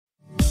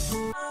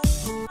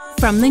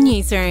From the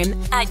newsroom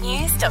at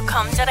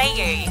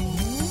news.com.au.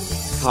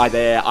 Hi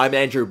there, I'm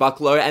Andrew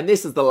Bucklow and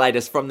this is the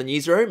latest from the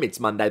newsroom. It's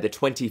Monday the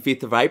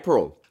 25th of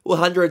April. Well,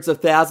 hundreds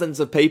of thousands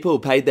of people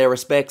paid their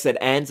respects at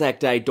Anzac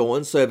Day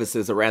dawn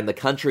services around the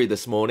country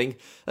this morning.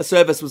 A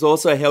service was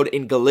also held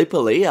in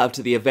Gallipoli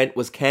after the event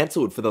was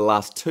cancelled for the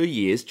last 2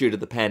 years due to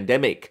the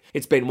pandemic.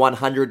 It's been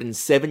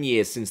 107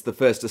 years since the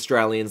first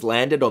Australians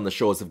landed on the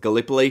shores of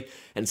Gallipoli,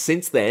 and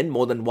since then,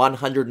 more than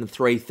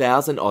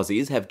 103,000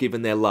 Aussies have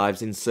given their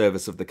lives in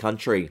service of the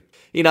country.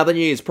 In other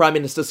news, Prime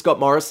Minister Scott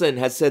Morrison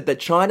has said that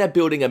China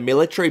building a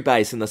military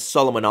base in the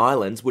Solomon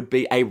Islands would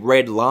be a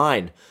red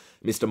line.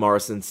 Mr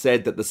Morrison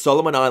said that the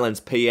Solomon Islands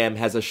PM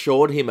has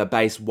assured him a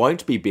base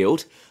won't be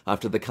built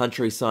after the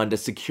country signed a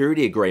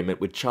security agreement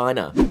with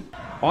China.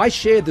 I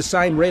share the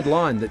same red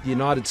line that the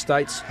United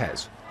States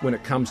has when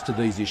it comes to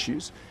these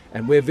issues,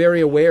 and we're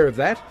very aware of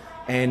that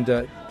and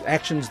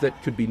actions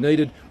that could be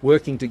needed,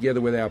 working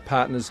together with our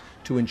partners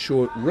to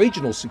ensure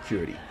regional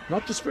security,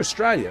 not just for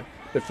Australia,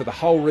 but for the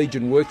whole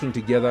region, working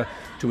together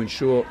to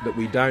ensure that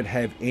we don't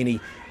have any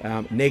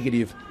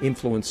negative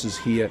influences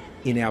here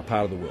in our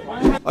part of the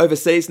world.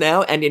 Overseas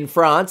now, and in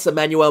France,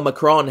 Emmanuel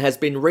Macron has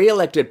been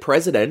re-elected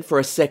president for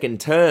a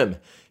second term.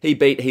 He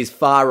beat his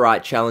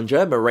far-right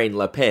challenger, Marine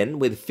Le Pen,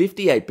 with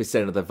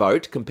 58% of the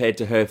vote compared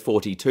to her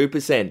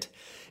 42%.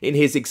 In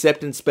his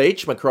acceptance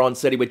speech, Macron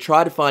said he would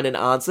try to find an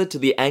answer to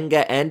the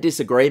anger and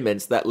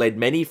disagreements that led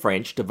many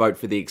French to vote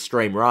for the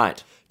extreme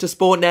right. To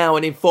sport now,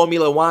 and in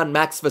Formula One,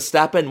 Max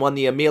Verstappen won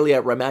the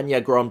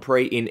Emilia-Romagna Grand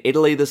Prix in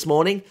Italy this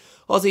morning.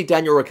 Aussie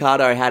Daniel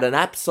Ricciardo had an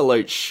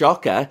absolute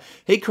shocker.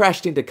 He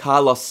crashed into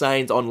Carlos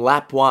Sainz on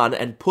lap 1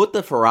 and put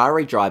the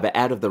Ferrari driver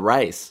out of the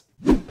race.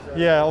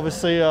 Yeah,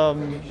 obviously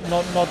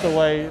not the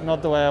way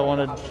I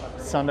wanted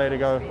Sunday to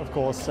go, of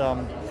course.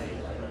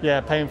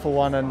 Painful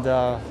one, and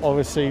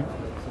obviously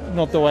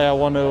not the way I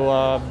want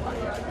to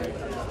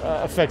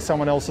affect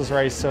someone else's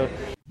race. So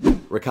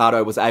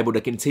Ricciardo was able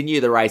to continue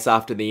the race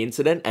after the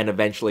incident and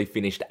eventually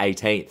finished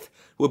 18th.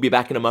 We'll be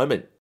back in a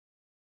moment.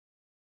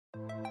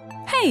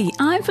 Hey,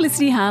 I'm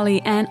Felicity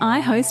Harley and I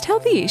host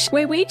Healthyish,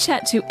 where we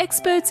chat to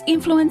experts,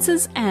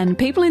 influencers and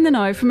people in the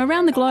know from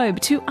around the globe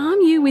to arm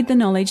you with the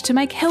knowledge to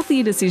make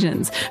healthier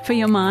decisions for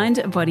your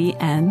mind, body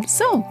and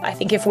soul. I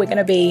think if we're going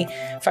to be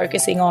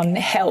focusing on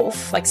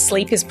health, like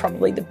sleep is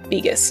probably the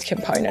biggest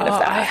component of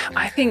that.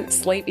 I think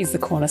sleep is the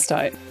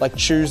cornerstone. Like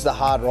choose the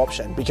harder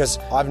option, because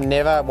I've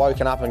never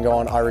woken up and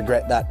gone, I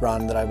regret that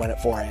run that I went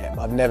at 4 a.m.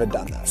 I've never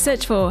done that.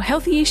 Search for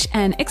Healthyish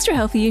and Extra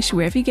Healthyish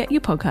wherever you get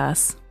your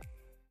podcasts.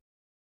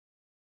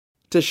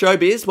 To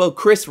showbiz, well,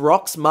 Chris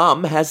Rock's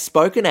mum has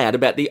spoken out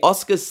about the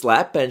Oscars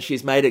slap and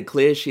she's made it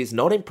clear she's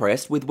not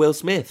impressed with Will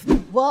Smith.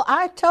 Well,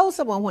 I told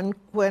someone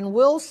when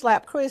Will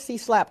slapped Chris, he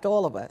slapped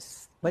all of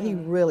us, but he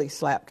really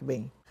slapped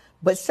me.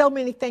 But so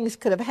many things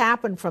could have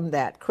happened from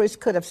that. Chris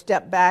could have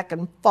stepped back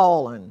and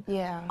fallen.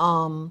 Yeah.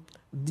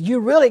 You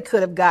really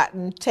could have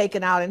gotten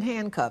taken out in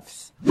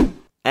handcuffs.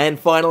 And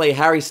finally,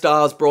 Harry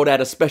Styles brought out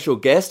a special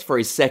guest for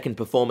his second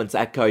performance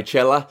at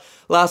Coachella.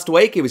 Last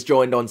week, he was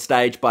joined on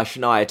stage by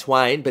Shania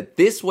Twain, but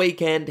this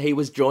weekend, he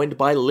was joined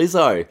by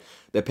Lizzo.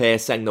 The pair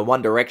sang the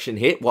One Direction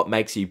hit, What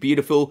Makes You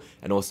Beautiful,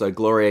 and also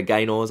Gloria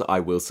Gaynor's I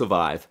Will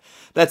Survive.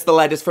 That's the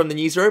latest from the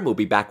newsroom. We'll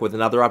be back with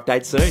another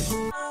update soon.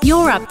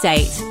 Your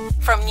update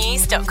from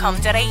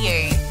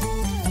news.com.au.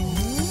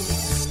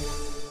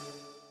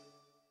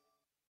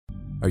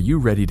 Are you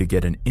ready to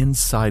get an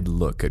inside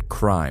look at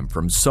crime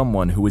from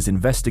someone who has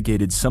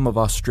investigated some of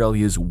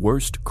Australia's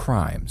worst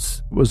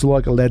crimes? It was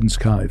like Aladdin's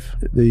Cave.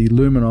 The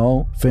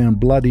luminol found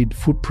bloodied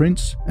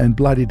footprints and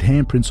bloodied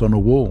handprints on a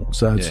wall,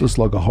 so it's just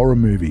like a horror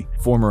movie.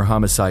 Former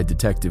homicide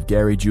detective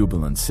Gary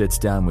Jubilant sits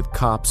down with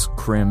cops,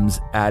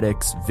 crims,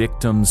 addicts,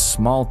 victims,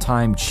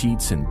 small-time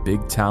cheats, and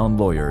big-town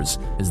lawyers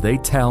as they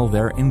tell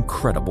their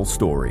incredible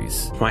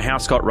stories. My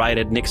house got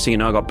raided. Next thing you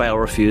know, I got bail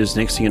refused.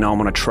 Next thing you know,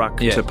 I'm on a truck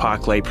to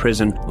Parklea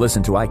Prison.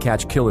 Listen to I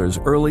Catch Killers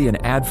early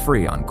and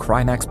ad-free on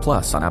Crimex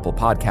Plus on Apple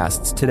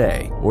Podcasts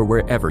today or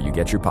wherever you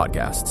get your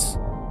podcasts.